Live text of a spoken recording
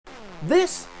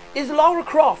This is Lara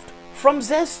Croft from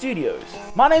Zez Studios.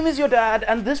 My name is your dad,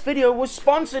 and this video was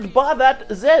sponsored by that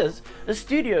Zez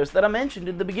Studios that I mentioned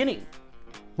in the beginning.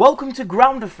 Welcome to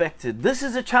Groundeffected. This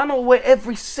is a channel where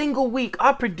every single week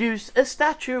I produce a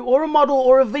statue or a model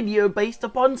or a video based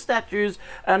upon statues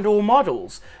and or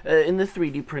models in the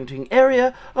 3D printing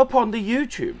area upon the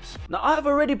YouTubes. Now I have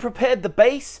already prepared the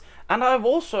base, and I've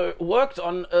also worked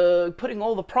on putting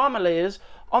all the primer layers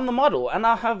on the model, and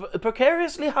I have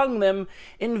precariously hung them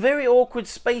in very awkward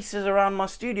spaces around my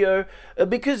studio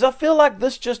because I feel like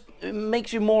this just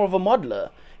makes you more of a modeler.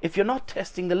 If you're not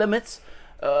testing the limits,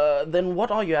 then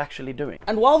what are you actually doing?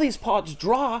 And while these parts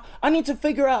dry, I need to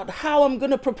figure out how I'm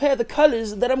going to prepare the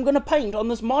colors that I'm going to paint on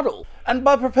this model. And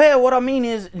by prepare, what I mean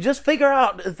is just figure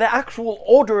out the actual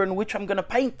order in which I'm going to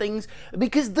paint things,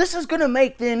 because this is going to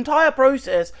make the entire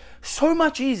process so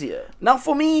much easier. Now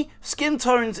for me, skin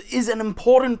tones is an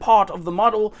important part of the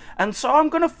model, and so I'm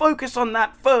going to focus on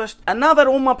that first. And now that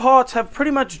all my parts have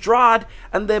pretty much dried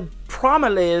and their primer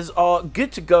layers are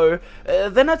good to go,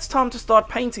 then it's time to start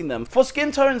painting them. For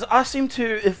skin tones, I seem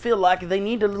to feel like they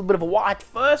need a little bit of a white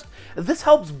first. This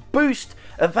helps boost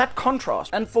that contrast,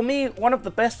 and for me, one of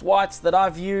the best whites that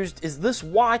I've used is this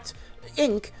white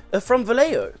ink from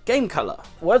Vallejo, Game Color.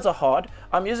 Words are hard.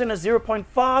 I'm using a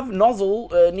 0.5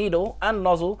 nozzle needle and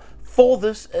nozzle for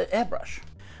this airbrush.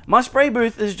 My spray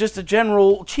booth is just a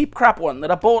general cheap crap one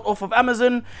that I bought off of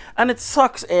Amazon, and it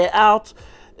sucks air out,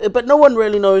 but no one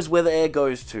really knows where the air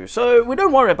goes to, so we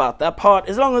don't worry about that part.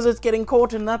 As long as it's getting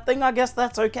caught in that thing, I guess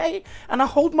that's okay, and I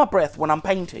hold my breath when I'm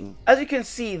painting. As you can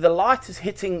see, the light is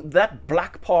hitting that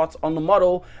black part on the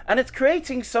model, and it's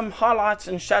creating some highlights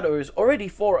and shadows already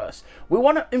for us. We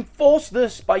want to enforce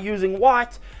this by using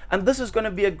white, and this is going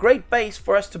to be a great base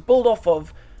for us to build off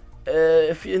of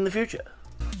in the future.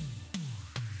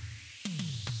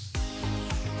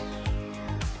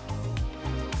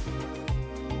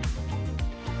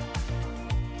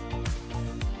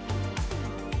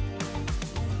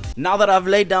 Now that I've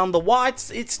laid down the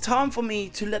whites, it's time for me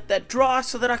to let that dry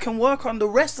so that I can work on the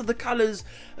rest of the colors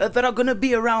that are going to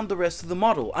be around the rest of the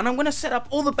model. And I'm going to set up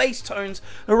all the base tones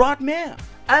right now.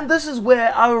 And this is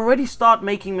where I already start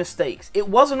making mistakes. It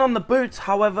wasn't on the boots,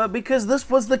 however, because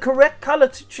this was the correct color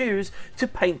to choose to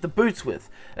paint the boots with.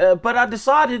 But I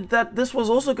decided that this was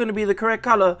also going to be the correct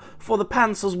color for the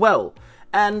pants as well.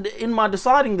 And in my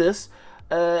deciding this,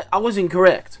 I was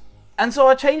incorrect. And so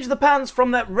I changed the pants from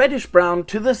that reddish brown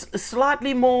to this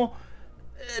slightly more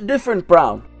different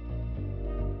brown.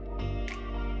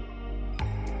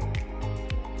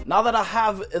 Now that I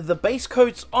have the base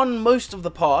coats on most of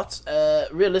the parts,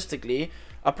 realistically,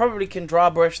 I probably can dry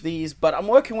brush these, but I'm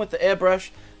working with the airbrush.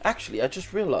 Actually, I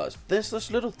just realized there's this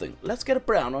little thing. Let's get a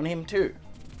brown on him too.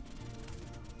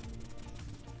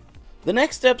 The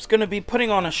next step's going to be putting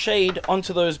on a shade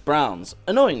onto those browns.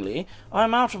 Annoyingly,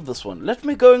 I'm out of this one. Let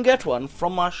me go and get one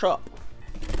from my shop.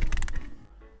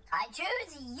 I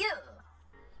choose you.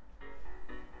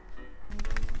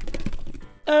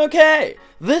 Okay,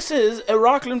 this is a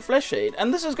ROXY flesh shade,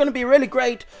 and this is going to be really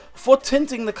great for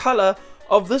tinting the color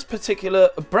of this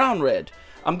particular brown red.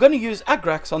 I'm going to use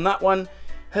Agrax on that one.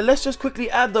 Let's just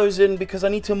quickly add those in because I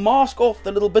need to mask off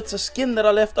the little bits of skin that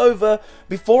I left over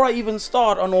before I even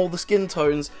start on all the skin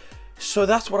tones. So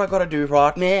that's what I gotta do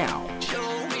right now.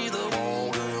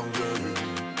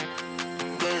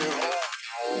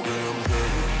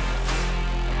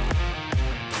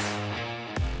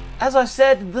 As I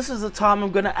said, this is the time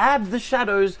I'm gonna add the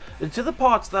shadows to the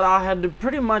parts that I had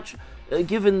pretty much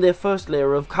given their first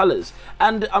layer of colors,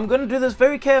 and I'm going to do this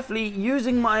very carefully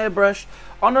using my airbrush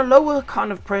on a lower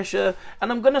kind of pressure,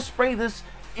 and I'm going to spray this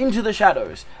into the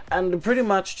shadows and pretty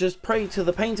much just pray to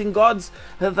the painting gods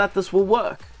that this will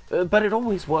work, but it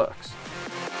always works.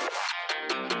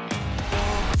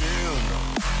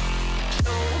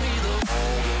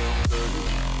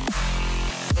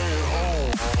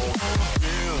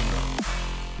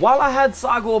 While I had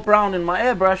Cygor Brown in my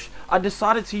airbrush, I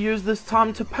decided to use this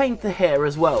time to paint the hair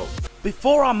as well.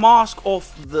 Before I mask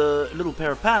off the little pair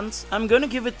of pants, I'm going to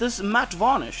give it this matte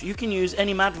varnish. You can use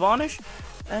any matte varnish,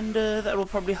 and that will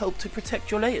probably help to protect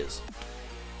your layers.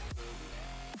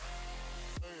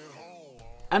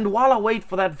 And while I wait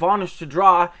for that varnish to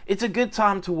dry, it's a good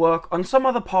time to work on some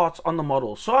other parts on the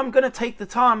model. So I'm going to take the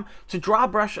time to dry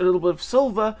brush a little bit of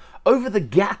silver over the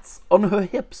gats on her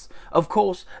hips. Of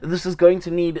course, this is going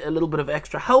to need a little bit of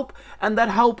extra help, and that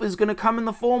help is going to come in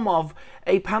the form of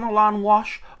a panel line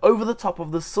wash over the top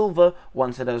of the silver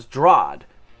once it has dried.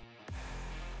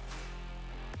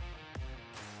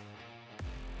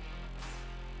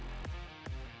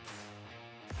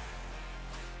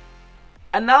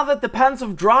 And now that the pants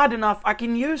have dried enough, I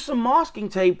can use some masking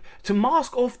tape to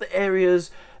mask off the areas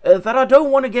that I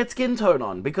don't want to get skin tone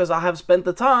on, because I have spent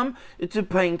the time to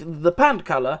paint the pant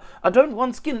color. I don't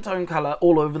want skin tone color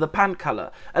all over the pant color.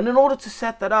 And in order to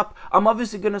set that up, I'm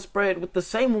obviously going to spray it with the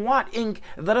same white ink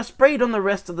that I sprayed on the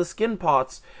rest of the skin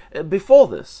parts before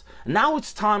this. Now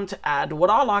it's time to add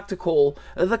what I like to call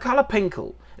the color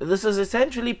pinkle. This is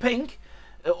essentially pink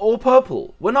or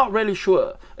purple, we're not really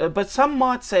sure, but some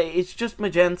might say it's just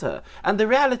magenta, and the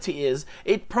reality is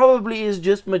it probably is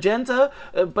just magenta,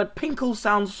 but pinkle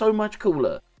sounds so much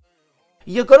cooler.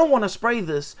 You're gonna want to spray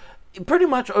this pretty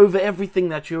much over everything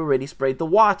that you already sprayed the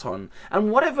white on,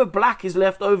 and whatever black is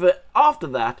left over after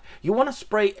that, you want to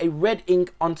spray a red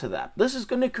ink onto that. This is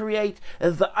going to create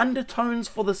the undertones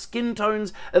for the skin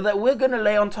tones that we're going to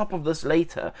lay on top of this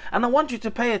later. And I want you to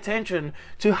pay attention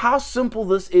to how simple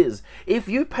this is. If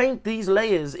you paint these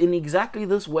layers in exactly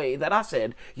this way that I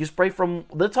said, you spray from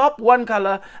the top one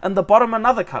color and the bottom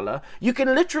another color, you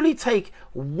can literally take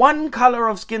one color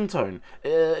of skin tone,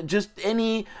 just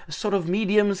any sort of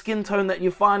medium skin tone that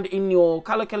you find in your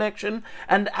color collection,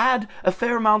 and add a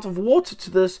fair amount of water to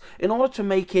this in order to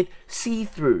make it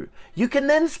see-through. You can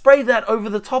then spray that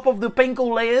over the top of the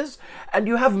pinkle layers and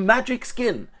you have magic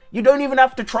skin. You don't even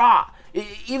have to try.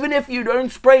 Even if you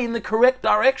don't spray in the correct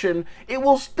direction, it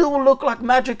will still look like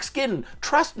magic skin.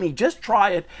 Trust me, just try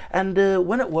it, and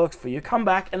when it works for you, come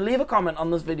back and leave a comment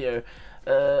on this video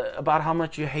about how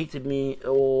much you hated me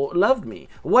or loved me.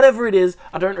 Whatever it is,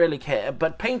 I don't really care,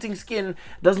 but painting skin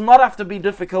does not have to be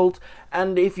difficult,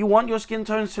 and if you want your skin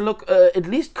tones to look at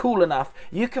least cool enough,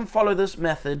 you can follow this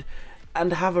method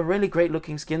and have a really great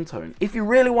looking skin tone. If you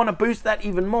really want to boost that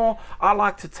even more, I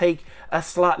like to take a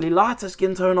slightly lighter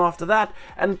skin tone after that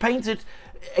and paint it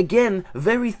again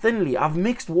very thinly. I've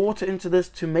mixed water into this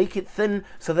to make it thin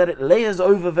so that it layers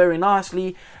over very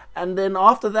nicely, and then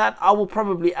after that I will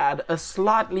probably add a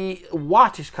slightly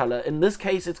whitish color. In this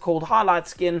case it's called highlight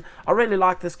skin. I really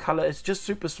like this color, it's just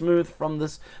super smooth from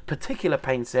this particular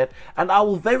paint set, and I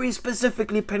will very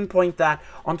specifically pinpoint that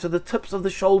onto the tips of the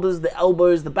shoulders, the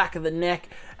elbows, the back of the neck,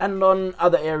 and on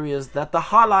other areas that the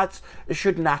highlights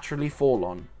should naturally fall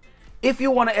on. If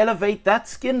you want to elevate that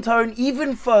skin tone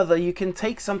even further, you can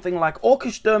take something like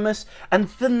orcish dermis and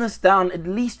thin this down at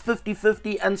least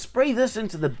 50-50 and spray this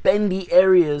into the bendy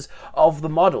areas of the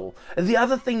model. The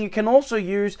other thing you can also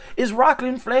use is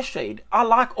ROXY flesh shade. I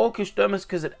like orcish dermis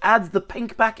because it adds the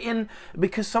pink back in,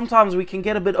 because sometimes we can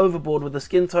get a bit overboard with the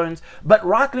skin tones, but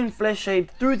ROXY flesh shade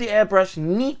through the airbrush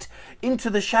neat into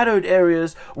the shadowed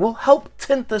areas will help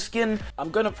tint the skin.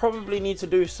 I'm going to probably need to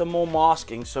do some more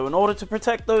masking, so in order to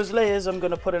protect those layers, I'm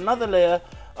going to put another layer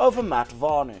of a matte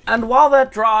varnish. And while that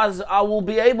dries, I will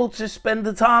be able to spend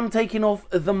the time taking off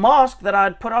the mask that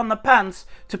I'd put on the pants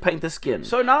to paint the skin.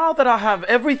 So now that I have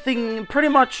everything pretty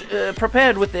much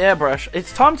prepared with the airbrush,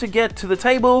 it's time to get to the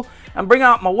table and bring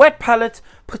out my wet palette,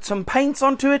 put some paints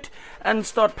onto it, and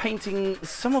start painting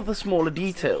some of the smaller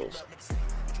details.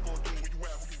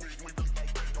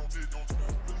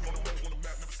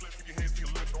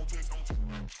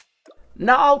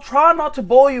 Now, I'll try not to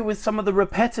bore you with some of the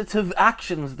repetitive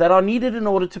actions that are needed in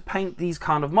order to paint these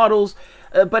kind of models,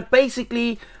 but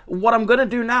basically what I'm going to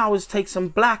do now is take some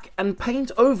black and paint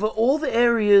over all the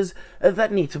areas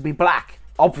that need to be black,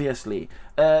 obviously.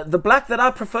 The black that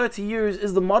I prefer to use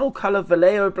is the model color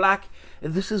Vallejo black.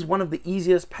 This is one of the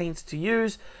easiest paints to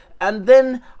use. And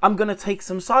then I'm going to take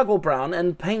some Sargor brown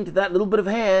and paint that little bit of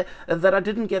hair that I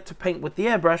didn't get to paint with the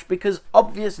airbrush, because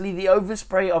obviously the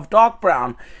overspray of dark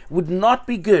brown would not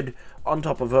be good on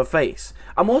top of her face.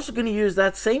 I'm also going to use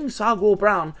that same Sargor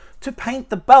brown to paint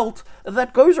the belt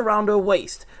that goes around her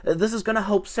waist. This is going to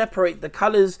help separate the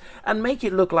colors and make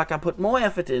it look like I put more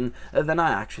effort in than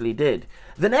I actually did.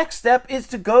 The next step is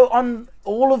to go on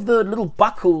all of the little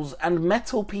buckles and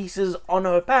metal pieces on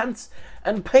her pants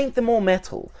and paint them all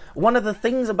metal. One of the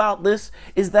things about this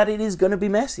is that it is going to be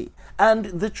messy, and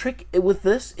the trick with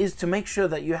this is to make sure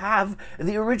that you have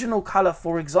the original color,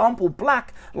 for example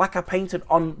black, like I painted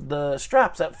on the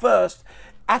straps at first,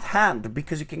 at hand,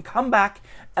 because you can come back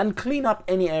and clean up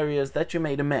any areas that you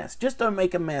made a mess. Just don't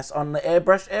make a mess on the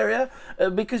airbrush area,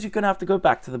 because you're going to have to go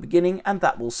back to the beginning, and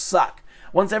that will suck.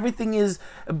 Once everything is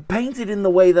painted in the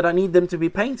way that I need them to be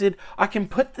painted, I can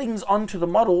put things onto the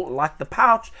model, like the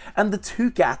pouch and the two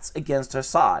gats against her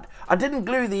side. I didn't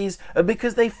glue these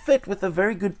because they fit with a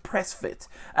very good press fit.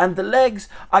 And the legs,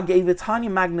 I gave a tiny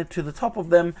magnet to the top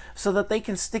of them so that they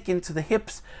can stick into the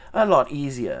hips a lot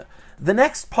easier. The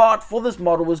next part for this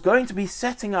model was going to be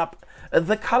setting up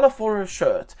the color for her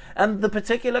shirt, and the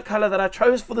particular color that I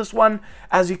chose for this one,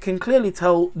 as you can clearly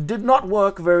tell, did not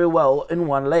work very well in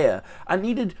one layer. I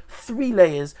needed 3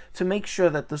 layers to make sure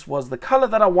that this was the color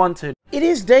that I wanted. It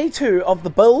is day 2 of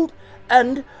the build,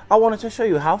 and I wanted to show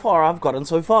you how far I've gotten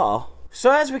so far. So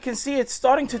as we can see, it's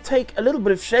starting to take a little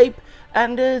bit of shape,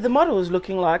 and the model is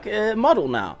looking like a model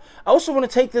now. I also want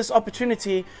to take this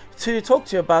opportunity to talk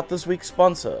to you about this week's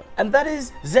sponsor, and that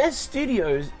is Zez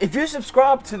Studios. If you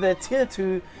subscribe to their Tier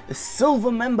 2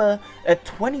 Silver member at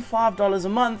 $25 a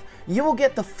month, you will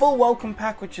get the full welcome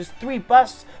pack, which is 3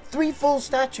 busts, 3 full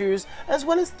statues, as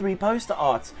well as 3 poster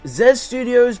arts. Zez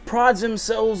Studios prides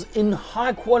themselves in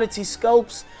high quality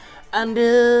sculpts, and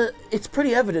it's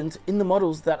pretty evident in the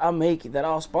models that I make that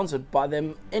are sponsored by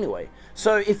them anyway.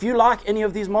 So if you like any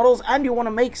of these models and you want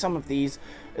to make some of these,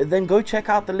 then go check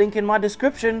out the link in my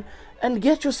description and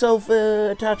get yourself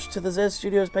attached to the Zez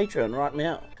Studios Patreon right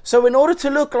now. So in order to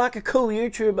look like a cool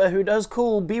YouTuber who does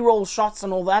cool B-roll shots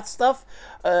and all that stuff,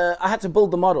 I had to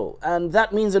build the model. And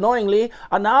that means, annoyingly,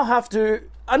 I now have to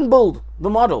unbuild the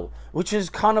model, which is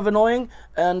kind of annoying,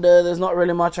 and there's not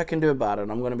really much I can do about it,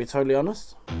 I'm going to be totally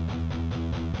honest.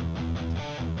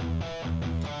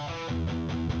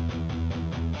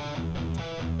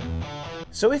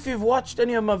 So if you've watched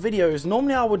any of my videos,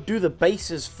 normally I would do the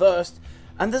bases first,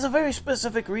 and there's a very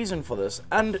specific reason for this,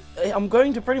 and I'm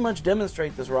going to pretty much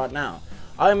demonstrate this right now.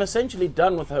 I am essentially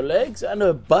done with her legs and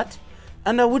her butt,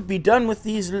 and I would be done with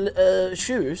these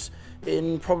shoes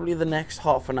in probably the next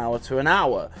half an hour to an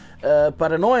hour.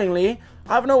 But annoyingly,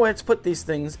 I have nowhere to put these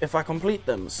things if I complete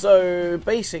them. So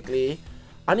basically,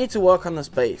 I need to work on this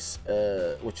base,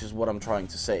 which is what I'm trying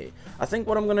to say. I think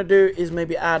what I'm going to do is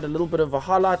maybe add a little bit of a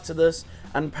highlight to this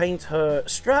and paint her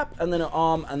strap and then her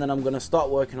arm, and then I'm going to start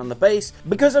working on the base,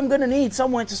 because I'm going to need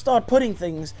somewhere to start putting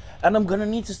things, and I'm going to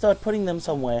need to start putting them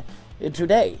somewhere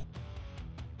today.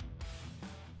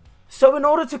 So in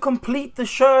order to complete the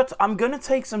shirt, I'm going to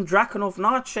take some Drakenhof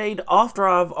Nightshade after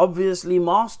I've obviously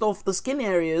masked off the skin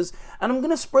areas, and I'm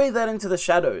going to spray that into the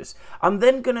shadows. I'm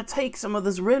then going to take some of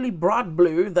this really bright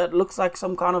blue that looks like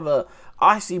some kind of a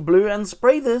icy blue and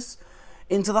spray this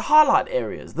into the highlight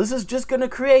areas. This is just going to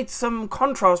create some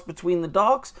contrast between the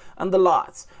darks and the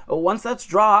lights. Once that's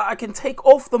dry, I can take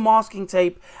off the masking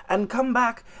tape and come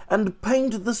back and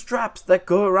paint the straps that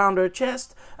go around her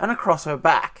chest and across her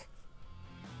back.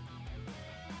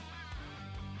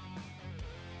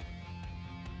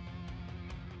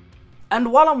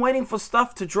 And while I'm waiting for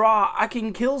stuff to dry, I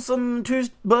can kill some 2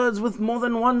 birds with more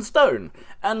than 1 stone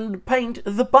and paint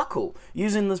the buckle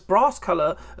using this brass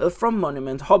color from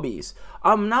Monument Hobbies.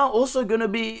 I'm now also going to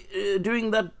be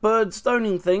doing that bird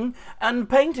stoning thing and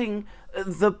painting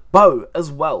the bow as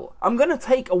well. I'm going to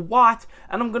take a white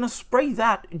and I'm going to spray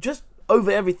that just over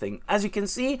everything. As you can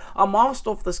see, I masked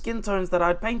off the skin tones that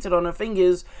I'd painted on her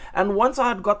fingers, and once I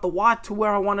had got the white to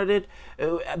where I wanted it,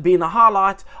 being a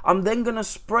highlight, I'm then going to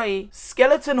spray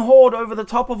Skeleton Horde over the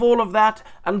top of all of that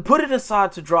and put it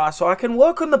aside to dry so I can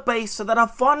work on the base so that I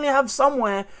finally have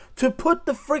somewhere to put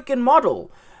the freaking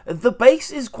model. The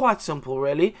base is quite simple,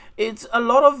 really. It's a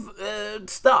lot of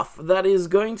stuff that is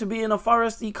going to be in a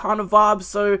foresty kind of vibe,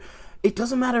 so it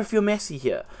doesn't matter if you're messy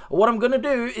here. What I'm going to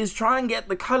do is try and get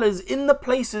the colors in the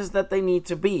places that they need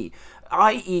to be,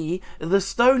 i.e. the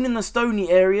stone in the stony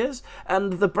areas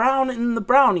and the brown in the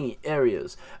browny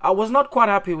areas. I was not quite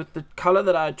happy with the color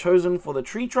that I had chosen for the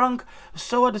tree trunk,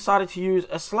 so I decided to use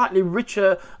a slightly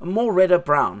richer, more redder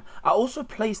brown. I also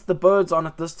placed the birds on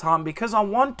it this time because I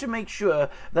want to make sure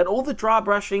that all the dry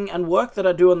brushing and work that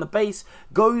I do on the base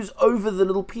goes over the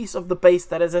little piece of the base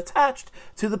that is attached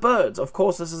to the birds. Of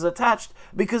course, this is attached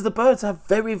because the birds have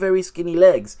very, very skinny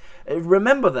legs.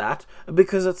 Remember that,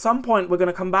 because at some point we're going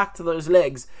to come back to those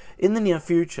legs in the near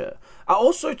future. I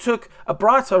also took a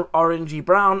brighter orangey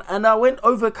brown and I went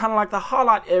over kind of like the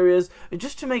highlight areas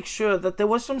just to make sure that there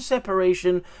was some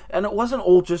separation and it wasn't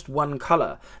all just one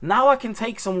color. Now I can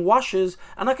take some washes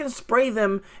and I can spray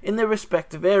them in their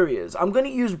respective areas. I'm going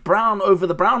to use brown over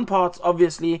the brown parts,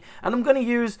 obviously, and I'm going to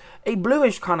use a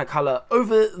bluish kind of color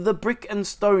over the brick and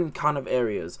stone kind of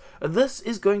areas. This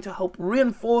is going to help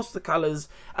reinforce the colors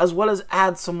as well as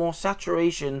add some more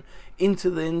saturation into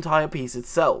the entire piece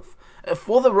itself.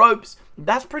 For the ropes,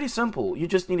 that's pretty simple. You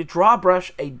just need a dry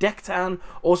brush, a deck tan,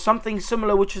 or something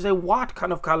similar, which is a white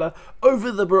kind of color,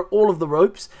 over all of the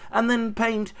ropes, and then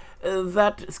paint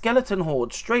that skeleton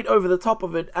horde straight over the top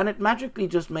of it, and it magically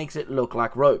just makes it look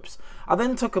like ropes. I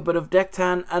then took a bit of deck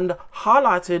tan and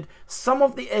highlighted some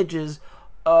of the edges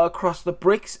across the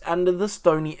bricks and the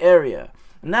stony area.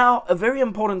 Now, a very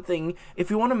important thing if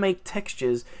you want to make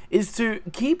textures is to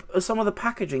keep some of the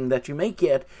packaging that you may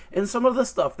get in some of the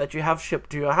stuff that you have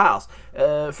shipped to your house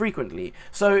frequently.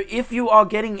 So if you are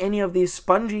getting any of these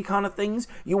spongy kind of things,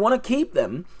 you want to keep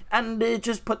them and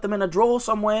just put them in a drawer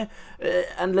somewhere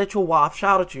and let your wife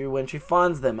shout at you when she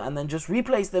finds them, and then just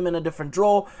replace them in a different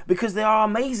drawer, because they are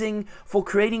amazing for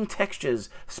creating textures,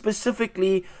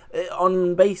 specifically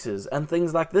on bases and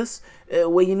things like this,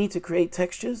 where you need to create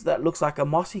textures that looks like a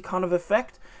mossy kind of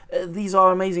effect. These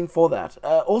are amazing for that.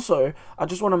 Also, I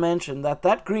just want to mention that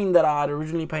that green that I had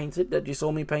originally painted, that you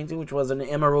saw me painting, which was an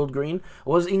emerald green,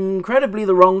 was incredibly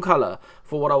the wrong color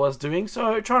for what I was doing.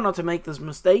 So try not to make this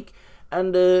mistake,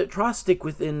 and try to stick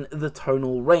within the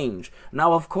tonal range.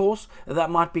 Now, of course, that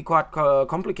might be quite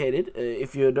complicated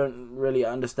if you don't really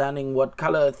understanding what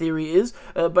color theory is,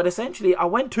 but essentially I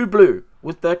went too blue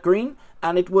with that green,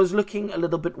 and it was looking a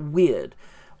little bit weird.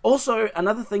 Also,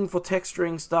 another thing for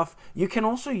texturing stuff, you can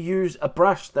also use a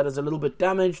brush that is a little bit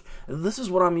damaged. This is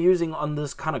what I'm using on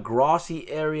this kind of grassy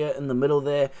area in the middle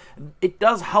there. It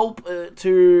does help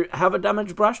to have a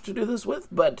damaged brush to do this with,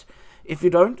 but if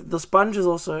you don't, the sponge is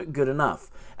also good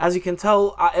enough. As you can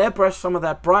tell, I airbrushed some of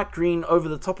that bright green over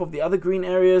the top of the other green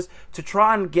areas to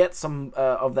try and get some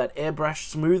of that airbrush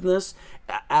smoothness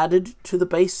added to the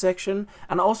base section,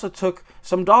 and I also took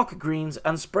some darker greens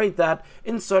and sprayed that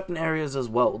in certain areas as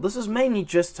well. This is mainly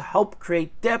just to help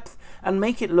create depth and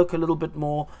make it look a little bit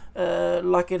more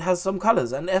like it has some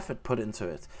colors and effort put into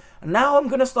it. Now I'm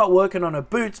going to start working on her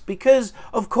boots, because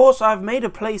of course I've made a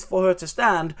place for her to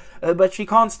stand, but she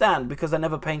can't stand because I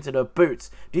never painted her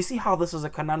boots. Do you see how this is a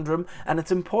conundrum? And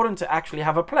it's important to actually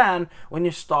have a plan when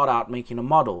you start out making a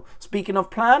model. Speaking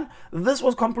of plan, this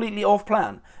was completely off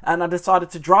plan, and I decided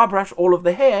to dry brush all of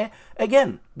the hair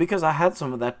again because I had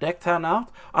some of that deck tan out.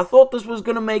 I thought this was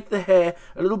going to make the hair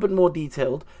a little bit more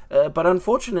detailed, but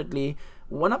unfortunately,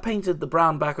 when I painted the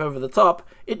brown back over the top,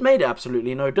 it made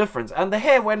absolutely no difference, and the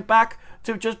hair went back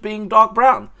to just being dark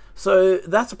brown. So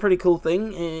that's a pretty cool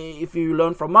thing. If you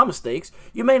learn from my mistakes,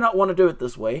 you may not want to do it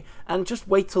this way, and just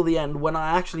wait till the end when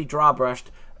I actually dry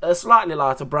brushed a slightly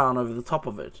lighter brown over the top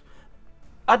of it.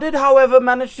 I did, however,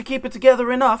 manage to keep it together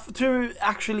enough to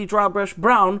actually dry brush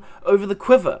brown over the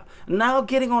quiver. Now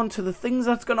getting on to the things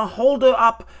that's going to hold her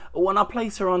up when I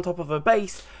place her on top of her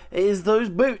base is those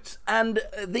boots. And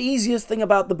the easiest thing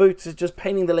about the boots is just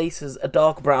painting the laces a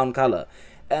dark brown color.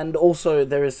 And also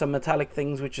there is some metallic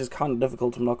things which is kind of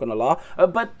difficult, I'm not going to lie.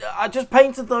 But I just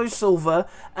painted those silver,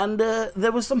 and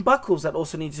there were some buckles that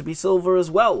also need to be silver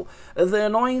as well. The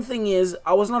annoying thing is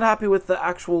I was not happy with the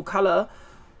actual color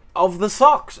of the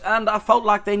socks, and I felt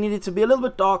like they needed to be a little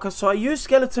bit darker, so I used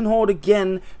skeleton horde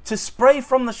again to spray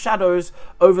from the shadows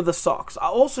over the socks. I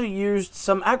also used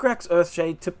some Agrax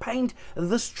Earthshade to paint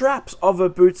the straps of her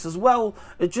boots as well,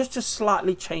 just to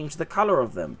slightly change the color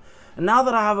of them. And now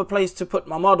that I have a place to put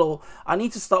my model, I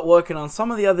need to start working on some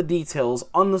of the other details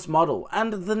on this model.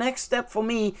 And the next step for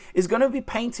me is going to be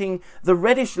painting the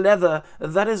reddish leather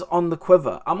that is on the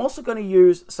quiver. I'm also going to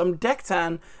use some deck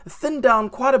tan, thin down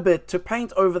quite a bit, to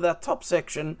paint over that top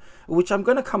section, which I'm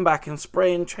going to come back and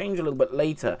spray and change a little bit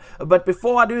later. But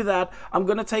before I do that, I'm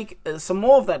going to take some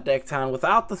more of that deck tan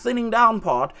without the thinning down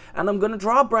part, and I'm going to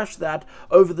dry brush that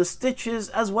over the stitches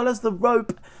as well as the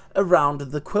rope around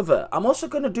the quiver. I'm also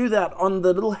going to do that on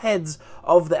the little heads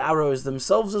of the arrows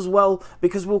themselves as well,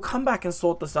 because we'll come back and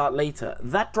sort this out later.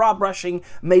 That dry brushing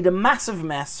made a massive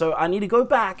mess, so I need to go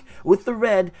back with the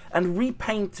red and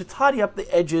repaint to tidy up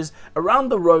the edges around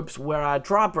the ropes where I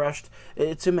dry brushed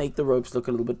to make the ropes look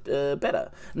a little bit better.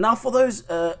 Now for those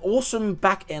awesome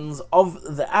back ends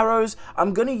of the arrows,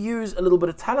 I'm going to use a little bit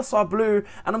of Talisar blue,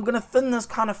 and I'm going to thin this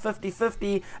kind of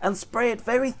 50-50 and spray it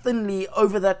very thinly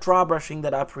over that dry brushing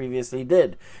that I previously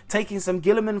did. Taking some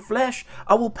Gilliman flesh,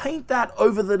 I will paint that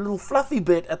over the little fluffy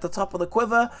bit at the top of the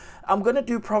quiver. I'm going to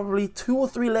do probably 2 or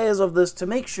 3 layers of this to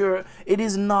make sure it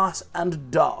is nice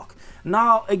and dark.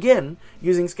 Now again,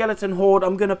 using skeleton horde,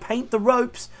 I'm going to paint the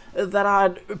ropes that I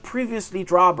had previously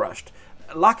dry brushed.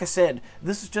 Like I said,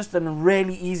 this is just a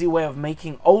really easy way of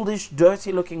making oldish,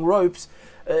 dirty looking ropes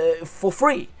for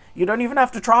free. You don't even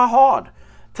have to try hard.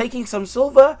 Taking some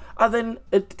silver, I then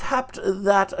tapped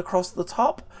that across the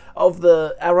top of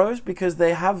the arrows, because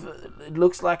they have, it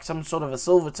looks like some sort of a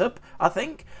silver tip, I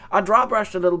think. I dry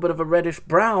brushed a little bit of a reddish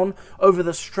brown over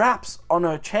the straps on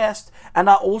her chest, and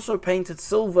I also painted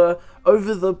silver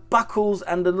over the buckles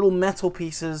and the little metal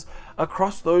pieces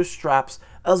across those straps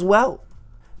as well.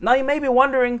 Now you may be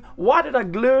wondering, why did I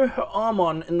glue her arm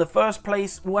on in the first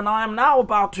place when I am now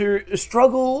about to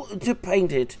struggle to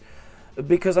paint it?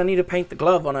 because I need to paint the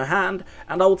glove on her hand,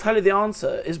 and I will tell you the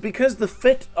answer is because the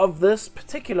fit of this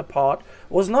particular part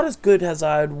was not as good as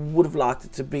I would have liked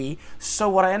it to be. So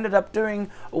what I ended up doing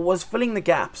was filling the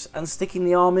gaps and sticking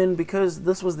the arm in, because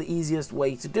this was the easiest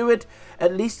way to do it,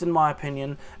 at least in my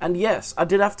opinion. And yes, I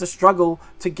did have to struggle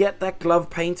to get that glove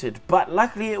painted, but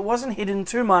luckily it wasn't hidden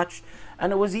too much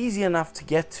and it was easy enough to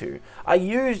get to. I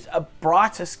used a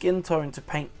brighter skin tone to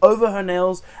paint over her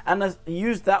nails, and I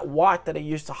used that white that I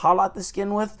used to highlight the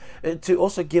skin with to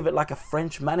also give it like a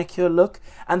French manicure look.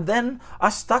 And then I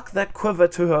stuck that quiver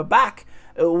to her back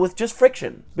with just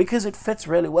friction, because it fits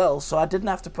really well, so I didn't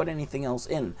have to put anything else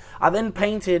in. I then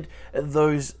painted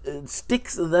those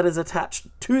sticks that is attached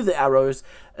to the arrows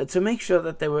to make sure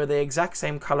that they were the exact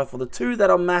same color for the two that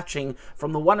are matching,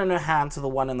 from the one in her hand to the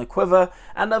one in the quiver,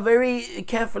 and I very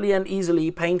carefully and easily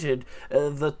painted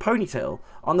the ponytail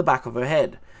on the back of her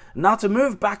head. Now to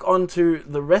move back onto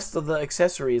the rest of the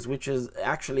accessories, which is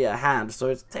actually a hand, so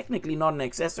it's technically not an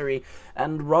accessory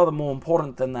and rather more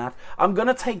important than that, I'm going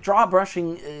to take dry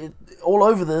brushing all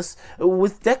over this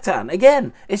with deck tan.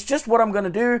 Again, it's just what I'm going to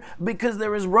do because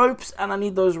there is ropes and I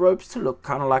need those ropes to look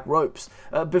kind of like ropes.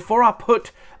 Before I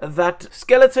put that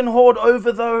skeleton horde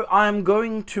over though, I'm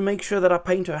going to make sure that I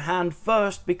paint her hand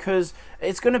first, because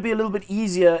it's going to be a little bit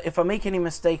easier if I make any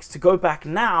mistakes to go back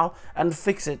now and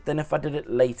fix it than if I did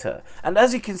it later. And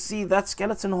as you can see, that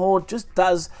skeleton horde just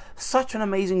does such an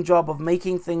amazing job of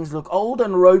making things look old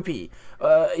and ropey.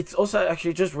 It's also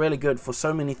actually just really good for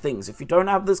so many things. If you don't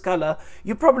have this color,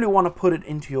 you probably want to put it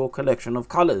into your collection of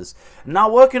colors.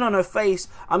 Now working on her face,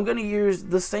 I'm going to use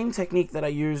the same technique that I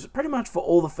use pretty much for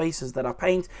all the faces that I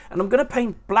paint, and I'm going to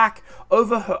paint black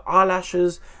over her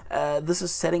eyelashes. This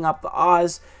is setting up the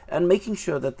eyes and making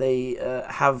sure that they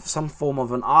have some form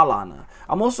of an eyeliner.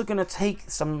 I'm also going to take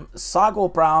some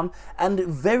Sagor brown and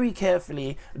very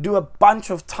carefully do a bunch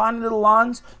of tiny little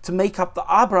lines to make up the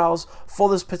eyebrows for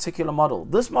this particular model.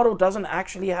 This model doesn't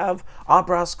actually have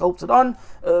eyebrows sculpted on,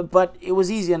 but it was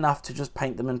easy enough to just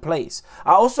paint them in place.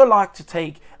 I also like to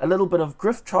take a little bit of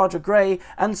Griff Charger Grey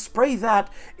and spray that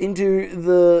into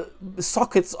the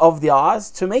sockets of the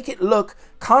eyes to make it look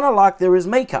kind of like there is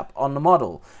makeup on the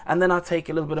model. And then I take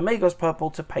a little bit of Magos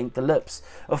purple to paint the lips.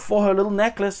 For her little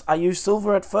necklace, I use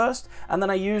silver at first, and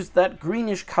then I used that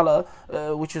greenish color,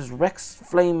 which is Rex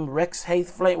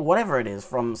Haith Flame, whatever it is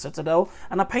from Citadel,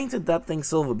 and I painted that thing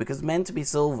silver because it's meant to be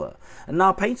silver. And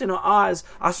now painting her eyes,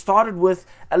 I started with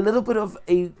a little bit of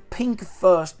a pink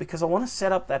first because I want to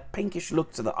set up that pinkish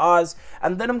look to the eyes,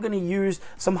 and then I'm going to use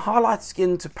some highlight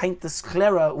skin to paint the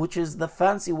sclera, which is the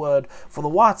fancy word for the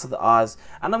whites of the eyes.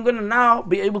 And I'm going to now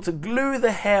be able to glue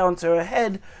the hair onto her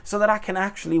head so that I can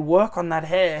actually work on that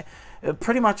hair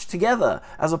pretty much together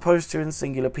as opposed to in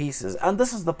singular pieces. And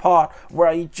this is the part where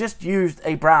I just used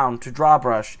a brown to dry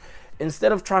brush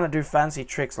instead of trying to do fancy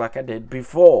tricks like I did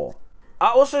before. I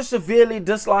also severely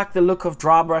dislike the look of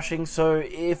dry brushing, so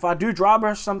if I do dry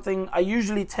brush something, I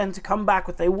usually tend to come back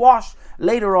with a wash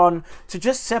later on to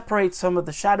just separate some of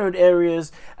the shadowed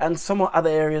areas and some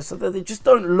other areas so that they just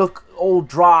don't look all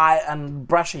dry and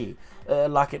brushy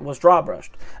like it was dry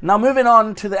brushed. Now moving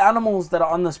on to the animals that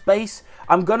are on this base,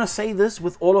 I'm gonna say this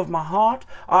with all of my heart,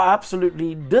 I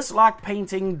absolutely dislike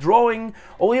painting, drawing,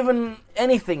 or even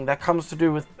anything that comes to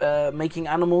do with making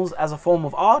animals as a form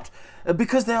of art,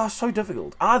 because they are so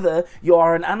difficult. Either you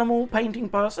are an animal painting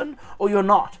person or you're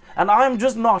not, and I'm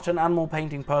just not an animal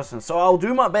painting person, so I'll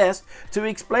do my best to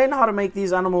explain how to make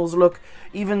these animals look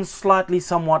even slightly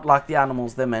somewhat like the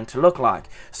animals they're meant to look like.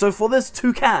 So for this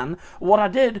toucan, what I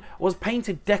did was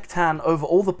painted deck tan over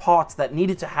all the parts that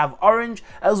needed to have orange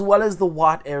as well as the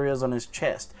white areas on his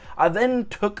chest. I then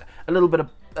took a little bit of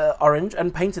orange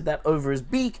and painted that over his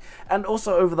beak and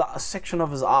also over the section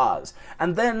of his eyes,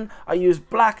 and then I used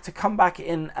black to come back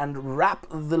in and wrap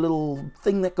the little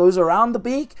thing that goes around the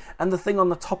beak and the thing on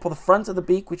the top of the front of the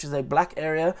beak, which is a black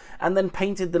area, and then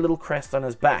painted the little crest on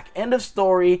his back. End of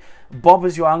story. Bob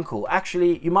is your uncle.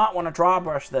 Actually, you might want to dry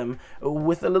brush them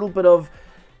with a little bit of,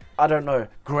 I don't know,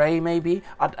 grey maybe.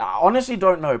 I honestly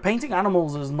don't know. Painting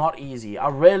animals is not easy. I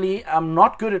really am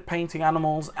not good at painting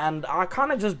animals, and I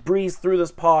kind of just breezed through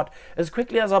this part as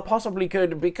quickly as I possibly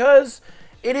could because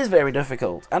it is very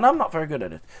difficult and I'm not very good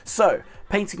at it. So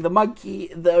painting the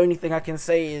monkey, the only thing I can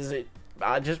say is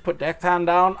I just put deck tan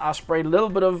down, I sprayed a little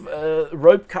bit of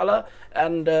rope color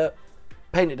and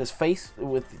painted his face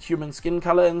with human skin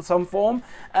color in some form,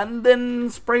 and then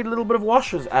sprayed a little bit of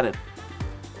washes at it.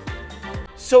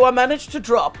 So I managed to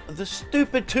drop the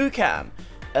stupid toucan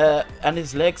and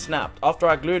his leg snapped. After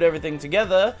I glued everything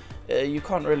together, You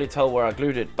can't really tell where I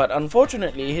glued it, but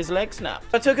unfortunately his leg snapped.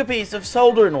 I took a piece of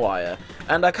soldering wire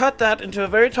and I cut that into a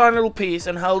very tiny little piece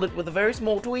and held it with a very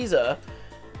small tweezer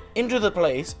into the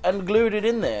place and glued it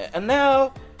in there, and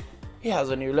now he has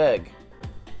a new leg.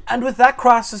 And with that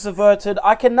crisis averted,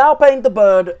 I can now paint the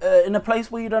bird in a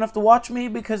place where you don't have to watch me,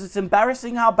 because it's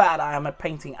embarrassing how bad I am at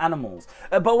painting animals.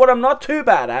 But what I'm not too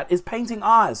bad at is painting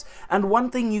eyes. And one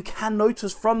thing you can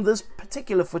notice from this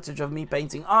particular footage of me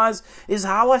painting eyes is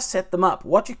how I set them up.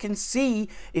 What you can see,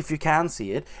 if you can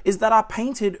see it, is that I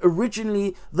painted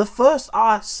originally the first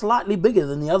eye slightly bigger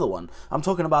than the other one. I'm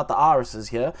talking about the irises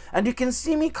here. And you can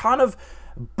see me kind of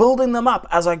building them up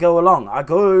as I go along. I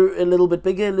go a little bit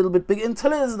bigger,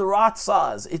 until it is the right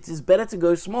size. It is better to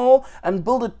go small and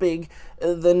build it big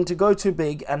than to go too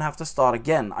big and have to start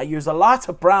again. I use a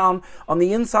lighter brown on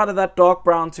the inside of that dark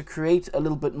brown to create a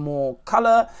little bit more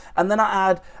color, and then I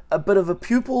add a bit of a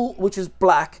pupil, which is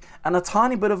black, and a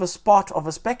tiny bit of a spot of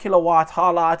a specular white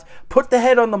highlight, put the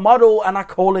head on the model, and I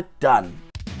call it done.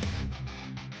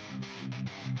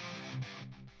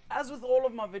 As with all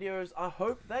of my videos, I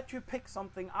hope that you pick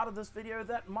something out of this video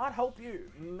that might help you.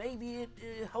 Maybe it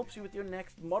helps you with your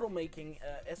next model making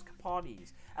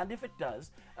escapades. And if it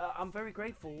does, I'm very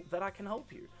grateful that I can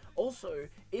help you. Also,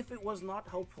 if it was not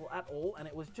helpful at all and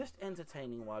it was just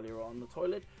entertaining while you're on the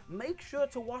toilet, make sure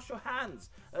to wash your hands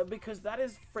because that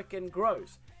is freaking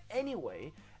gross.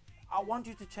 Anyway, I want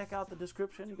you to check out the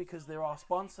description because there are a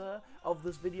sponsor of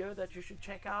this video that you should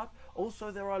check out.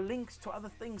 Also, there are links to other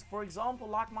things, for example,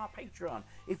 like my Patreon.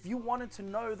 If you wanted to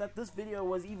know that this video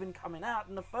was even coming out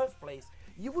in the first place,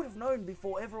 you would have known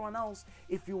before everyone else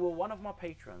if you were one of my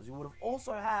patrons. You would have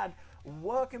also had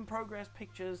work in progress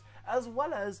pictures as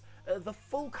well as the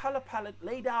full color palette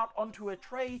laid out onto a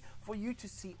tray for you to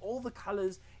see all the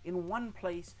colors in one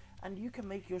place, and you can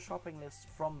make your shopping list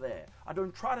from there. I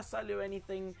don't try to sell you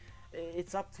anything.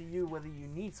 It's up to you whether you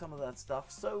need some of that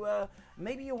stuff. So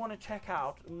maybe you want to check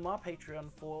out my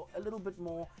Patreon for a little bit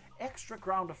more extra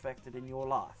Groundeffected in your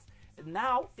life.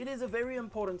 Now, it is a very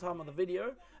important time of the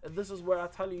video. This is where I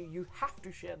tell you, you have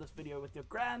to share this video with your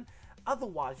gran,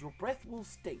 otherwise your breath will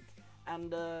stink.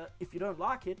 And if you don't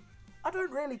like it, I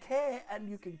don't really care, and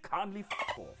you can kindly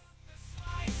f*** off.